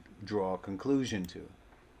would draw a conclusion to.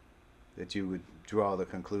 That you would draw the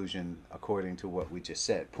conclusion according to what we just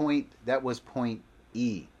said. That was point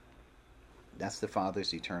E. That's the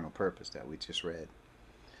Father's eternal purpose that we just read.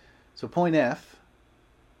 So point F,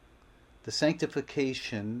 this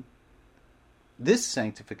sanctification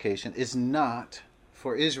is not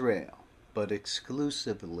for Israel, but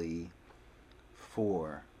exclusively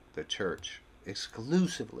for the church.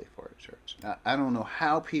 exclusively for a church. I don't know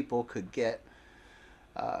how people could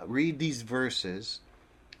read these verses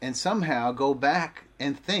and somehow go back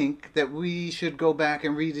and think that we should go back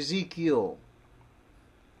and read Ezekiel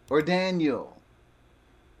or Daniel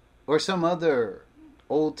or some other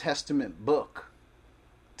Old Testament book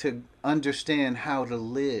to understand how to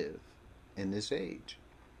live in this age.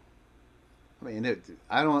 I mean,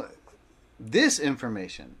 this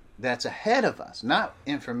information that's ahead of us, not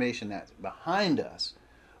information that's behind us.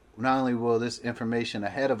 Not only will this information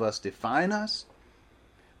ahead of us define us,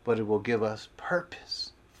 but it will give us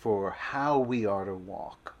purpose for how we are to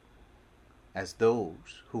walk as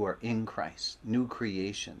those who are in Christ, new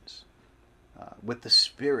creations, with the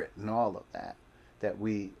Spirit and all of that, that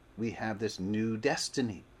we have this new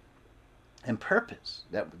destiny and purpose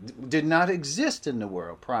that did not exist in the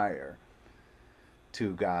world prior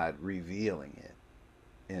to God revealing it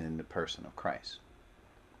in the person of Christ.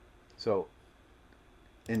 So,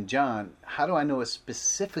 in John, how do I know it's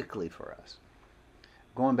specifically for us?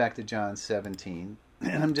 Going back to John 17,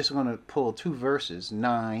 and I'm just going to pull two verses,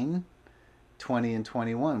 9, 20, and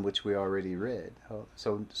 21, which we already read.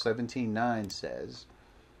 So 17:9 says,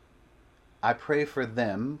 I pray for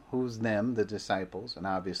them, who's them, the disciples, and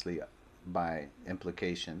obviously by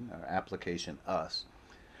implication or application us.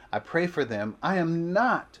 I pray for them. I am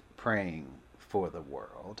not praying for the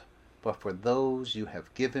world, but for those you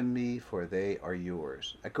have given me, for they are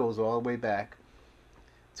yours. That goes all the way back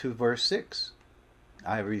to verse 6.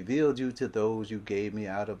 I revealed you to those you gave me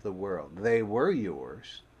out of the world. They were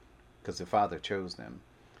yours, because the Father chose them.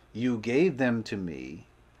 You gave them to me,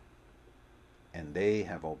 and they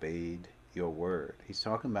have obeyed your word. He's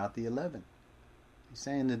talking about the 11. He's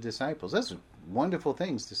saying the disciples. That's wonderful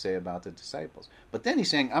things to say about the disciples. But then he's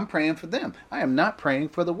saying, I'm praying for them. I am not praying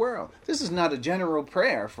for the world. This is not a general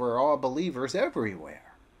prayer for all believers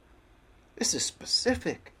everywhere. This is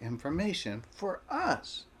specific information for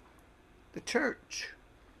us, the church.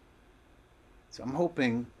 So I'm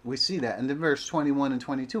hoping we see that. And then verse 21 and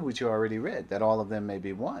 22, which you already read, that all of them may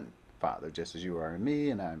be one, Father, just as you are in me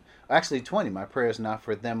and I'm... Actually, 20, my prayer is not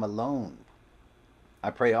for them alone. I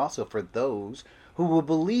pray also for those who will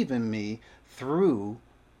believe in me through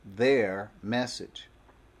their message.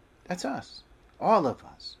 That's us. All of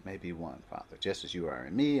us may be one, Father. Just as you are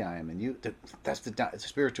in me, I am in you. That's the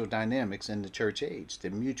spiritual dynamics in the church age, the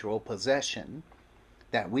mutual possession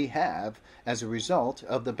that we have as a result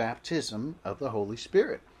of the baptism of the Holy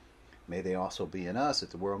Spirit. May they also be in us, that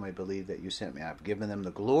the world may believe that you sent me. I've given them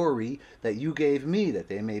the glory that you gave me, that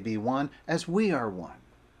they may be one as we are one.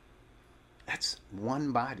 That's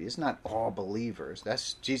one body. It's not all believers.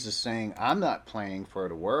 That's Jesus saying, I'm not praying for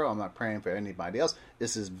the world. I'm not praying for anybody else.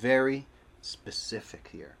 This is very specific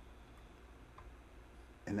here.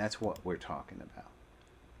 And that's what we're talking about.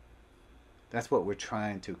 That's what we're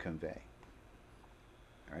trying to convey.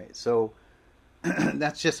 All right. So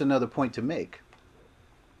that's just another point to make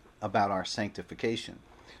about our sanctification.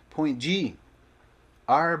 Point G,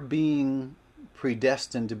 our being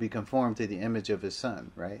predestined to be conformed to the image of his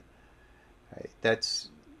Son, right? Right. That's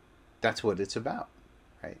what it's about,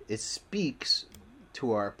 right? It speaks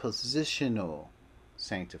to our positional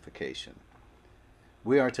sanctification.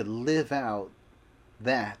 We are to live out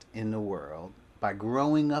that in the world by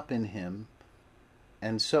growing up in him,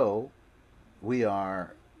 and so we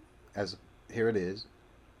are, as here it is,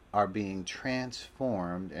 are being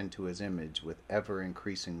transformed into his image with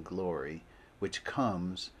ever-increasing glory, which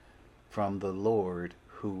comes from the Lord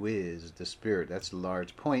who is the Spirit. That's a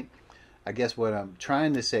large point. I guess what I'm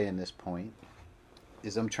trying to say in this point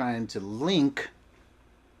is I'm trying to link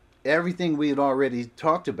everything we had already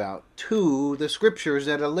talked about to the scriptures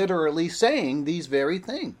that are literally saying these very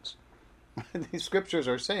things. These scriptures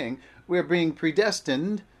are saying we're being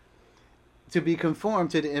predestined to be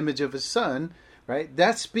conformed to the image of his Son, right?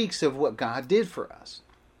 That speaks of what God did for us.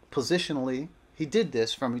 Positionally, he did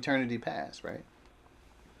this from eternity past, right?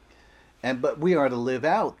 But we are to live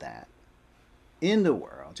out that in the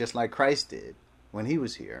world, just like Christ did when he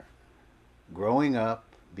was here, growing up,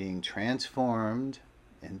 being transformed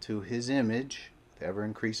into his image, with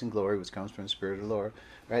ever-increasing glory, which comes from the Spirit of the Lord,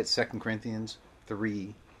 right? 2 Corinthians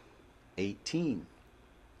 3:18.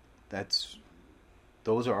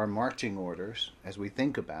 Those are our marching orders as we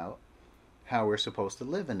think about how we're supposed to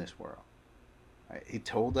live in this world. Right? He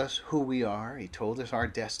told us who we are. He told us our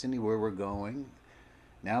destiny, where we're going.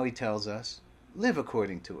 Now he tells us, live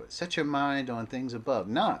according to it. Set your mind on things above,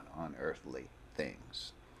 not on earthly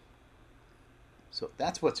things. So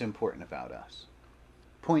that's what's important about us.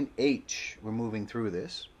 Point H, we're moving through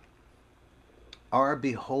this. Our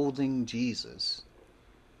beholding Jesus.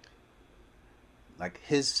 like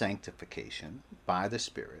his sanctification by the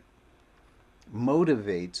Spirit,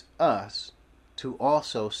 motivates us to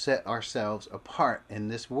also set ourselves apart in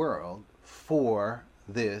this world for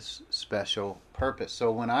this special purpose.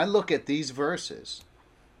 So when I look at these verses,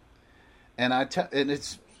 and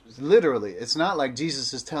it's literally, it's not like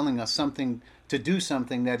Jesus is telling us something to do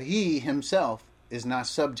something that he himself is not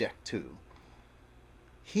subject to.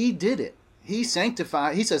 He did it. He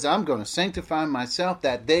sanctified. He says, I'm going to sanctify myself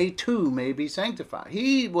that they too may be sanctified.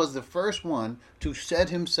 He was the first one to set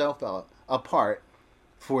himself apart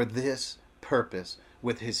for this purpose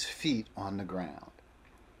with his feet on the ground.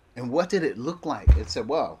 And what did it look like? It said,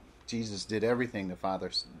 well, Jesus did everything the Father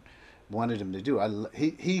wanted him to do.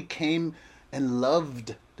 He came and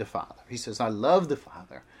loved the Father. He says, I love the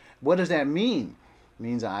Father. What does that mean? It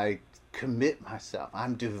means I commit myself.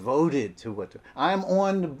 I'm devoted to I'm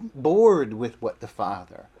on board with what the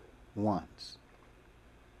Father wants.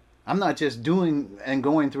 I'm not just doing and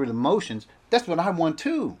going through the motions. That's what I want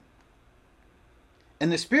too.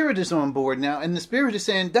 And the Spirit is on board now, and the Spirit is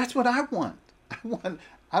saying, that's what I want.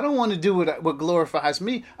 I don't want to do what glorifies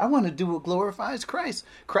me. I want to do what glorifies Christ.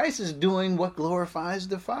 Christ is doing what glorifies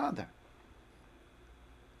the Father.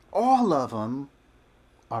 All of them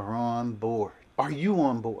are on board. Are you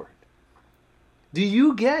on board? Do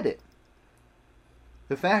you get it?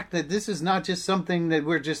 The fact that this is not just something that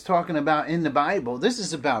we're just talking about in the Bible. This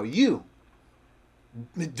is about you.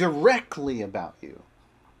 Directly about you.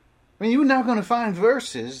 I mean, you're not going to find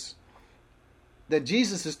verses that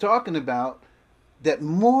Jesus is talking about that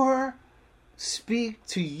more speak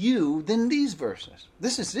to you than these verses.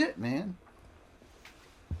 This is it, man.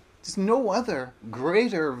 There's no other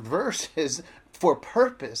greater verses for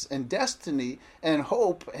purpose and destiny and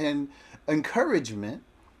hope and encouragement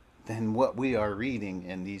than what we are reading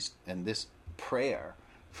in this prayer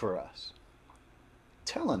for us.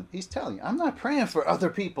 He's telling you, I'm not praying for other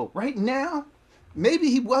people right now.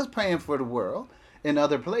 Maybe he was praying for the world in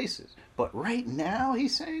other places, but right now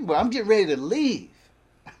he's saying, well, I'm getting ready to leave.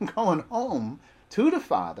 I'm going home to the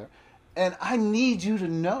Father, and I need you to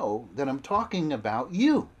know that I'm talking about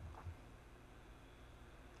you.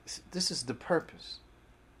 This is the purpose.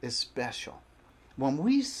 It's special. When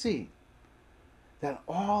we see that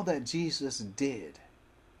all that Jesus did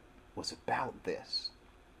was about this.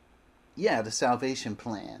 Yeah, the salvation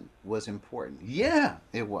plan was important. Yeah,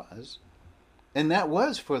 it was. And that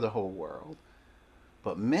was for the whole world.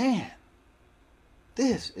 But man,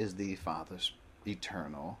 this is the Father's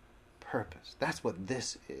eternal purpose. That's what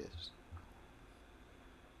this is.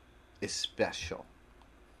 It's special.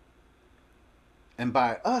 And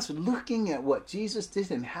by us looking at what Jesus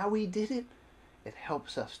did and how he did it, it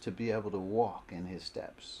helps us to be able to walk in his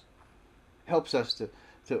steps. Helps us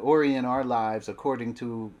to orient our lives according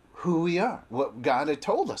to who we are, what God had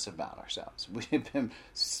told us about ourselves. We've been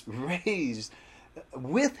raised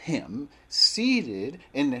with him, seated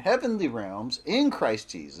in the heavenly realms in Christ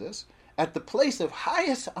Jesus at the place of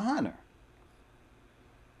highest honor.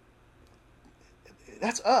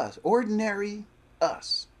 That's us, ordinary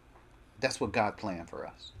us. That's what God planned for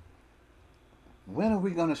us. When are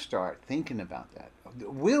we going to start thinking about that?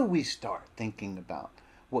 Will we start thinking about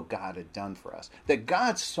what God had done for us? That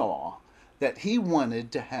God saw that he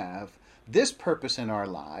wanted to have this purpose in our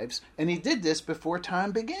lives, and he did this before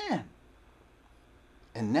time began.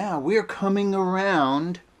 And now we're coming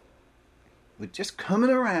around, we're just coming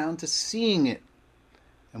around to seeing it.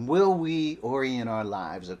 And will we orient our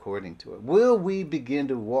lives according to it? Will we begin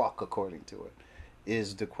to walk according to it?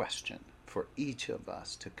 Is the question for each of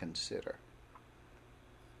us to consider.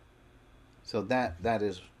 So that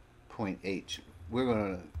is point H. We're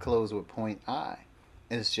going to close with point I.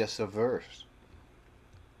 And it's just a verse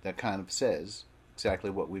that kind of says exactly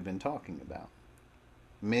what we've been talking about.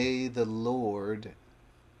 May the Lord,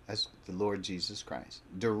 as the Lord Jesus Christ,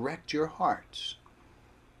 direct your hearts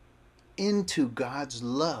into God's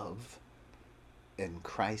love and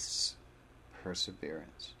Christ's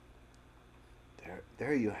perseverance.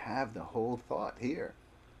 There you have the whole thought here.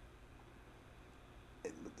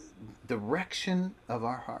 Direction of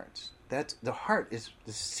our hearts. The heart is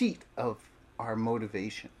the seat of our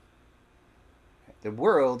motivation. The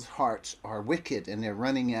world's hearts are wicked and they're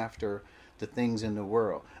running after the things in the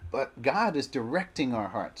world. But God is directing our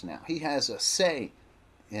hearts now. He has a say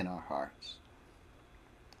in our hearts.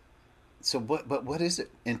 So what is it?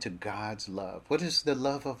 Into God's love. What is the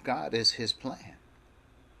love of God? Is his plan.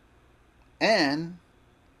 And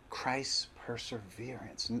Christ's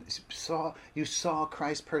perseverance. You saw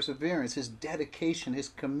Christ's perseverance, his dedication, his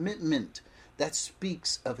commitment. That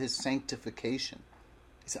speaks of his sanctification.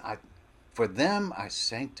 He said, for them I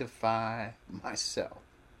sanctify myself.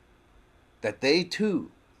 that they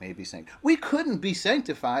too may be sanctified. We couldn't be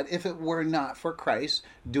sanctified if it were not for Christ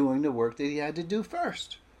doing the work that he had to do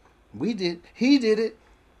first. We did. He did it.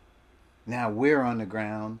 Now we're on the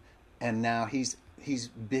ground, and now he's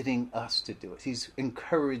bidding us to do it. He's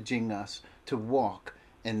encouraging us to walk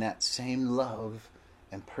in that same love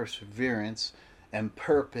and perseverance and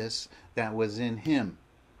purpose that was in him,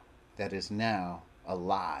 that is now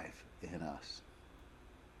alive in us.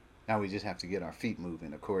 Now we just have to get our feet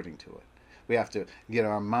moving according to it. We have to get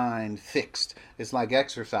our mind fixed. It's like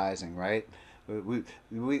exercising, right?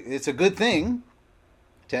 It's a good thing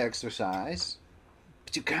to exercise,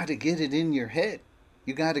 but you got to get it in your head.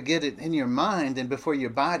 You got to get it in your mind, and before your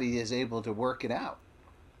body is able to work it out.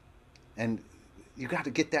 And you got to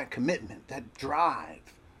get that commitment, that drive,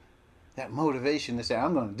 that motivation to say,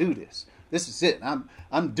 I'm going to do this. This is it.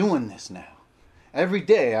 I'm doing this now. Every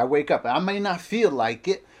day I wake up. I may not feel like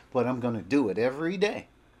it, but I'm going to do it every day.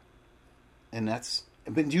 And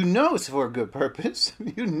but you know it's for a good purpose.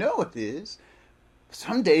 You know it is.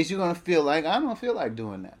 Some days you're going to feel like, I don't feel like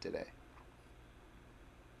doing that today.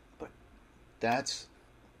 But that's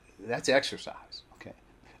exercise, okay?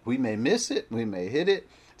 We may miss it, we may hit it,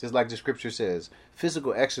 just like the scripture says,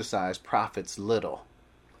 physical exercise profits little.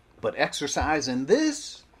 But exercise in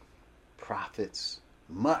this profits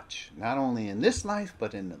much, not only in this life,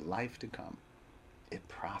 but in the life to come. It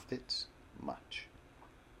profits much.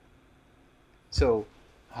 So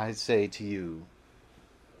I say to you,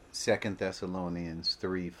 2 Thessalonians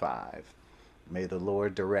 3:5, may the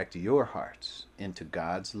Lord direct your hearts into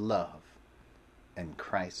God's love and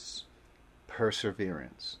Christ's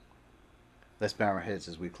perseverance. Let's bow our heads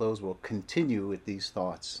as we close. We'll continue with these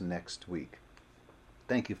thoughts next week.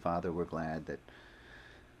 Thank you, Father. We're glad that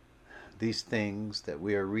these things that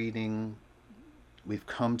we are reading, we've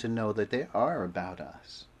come to know that they are about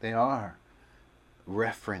us. They are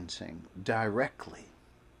referencing directly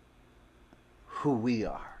who we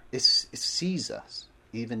are. It sees us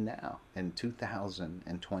even now in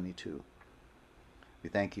 2022. We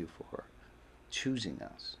thank you for choosing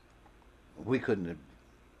us. We couldn't have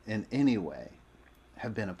in any way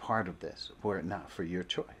have been a part of this were it not for your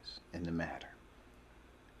choice in the matter.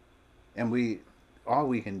 And all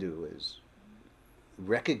we can do is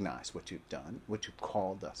recognize what you've done, what you've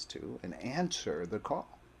called us to, and answer the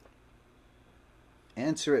call.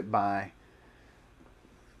 Answer it by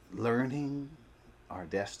learning our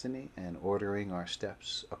destiny and ordering our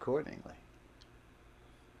steps accordingly.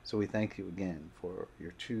 So we thank you again for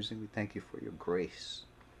your choosing. We thank you for your grace.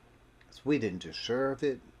 We didn't deserve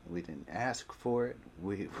it. We didn't ask for it.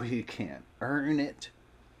 We can't earn it.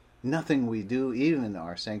 Nothing we do, even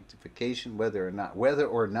our sanctification, whether or not,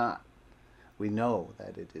 we know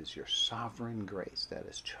that it is your sovereign grace that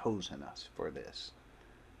has chosen us for this.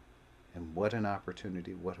 And what an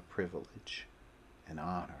opportunity, what a privilege, an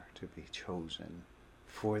honor to be chosen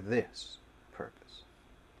for this purpose.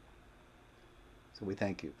 So we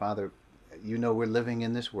thank you. Father, you know we're living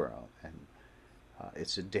in this world, and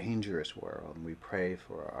it's a dangerous world, and we pray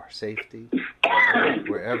for our safety.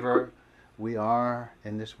 Wherever we are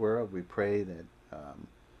in this world, we pray that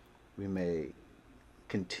we may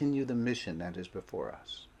continue the mission that is before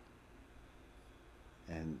us,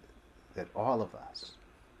 and that all of us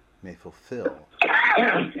may fulfill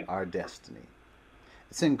our destiny.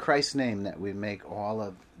 It's in Christ's name that we make all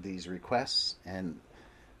of these requests, and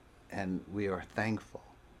we are thankful.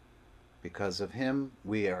 Because of him,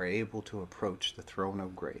 we are able to approach the throne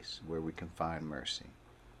of grace where we can find mercy.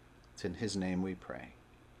 It's in his name we pray.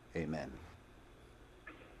 Amen.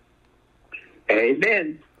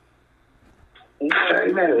 Amen.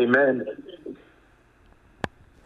 Amen. Amen.